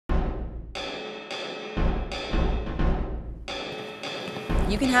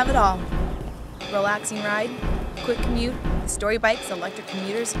You can have it all. Relaxing ride, quick commute, Story Bike's Electric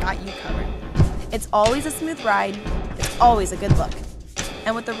Commuters got you covered. It's always a smooth ride, it's always a good look.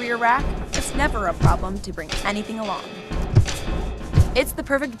 And with the rear rack, it's never a problem to bring anything along. It's the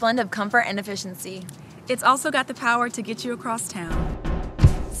perfect blend of comfort and efficiency. It's also got the power to get you across town.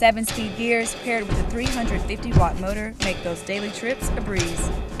 7-speed gears paired with a 350-watt motor make those daily trips a breeze.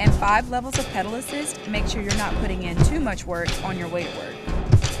 And 5 levels of pedal assist make sure you're not putting in too much work on your way to work.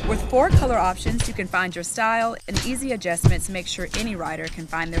 With 4 color options, you can find your style, and easy adjustments make sure any rider can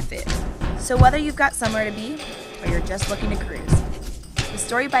find their fit. So whether you've got somewhere to be, or you're just looking to cruise, the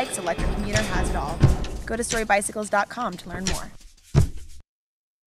Story Bike's Electric Commuter has it all. Go to storybicycles.com to learn more.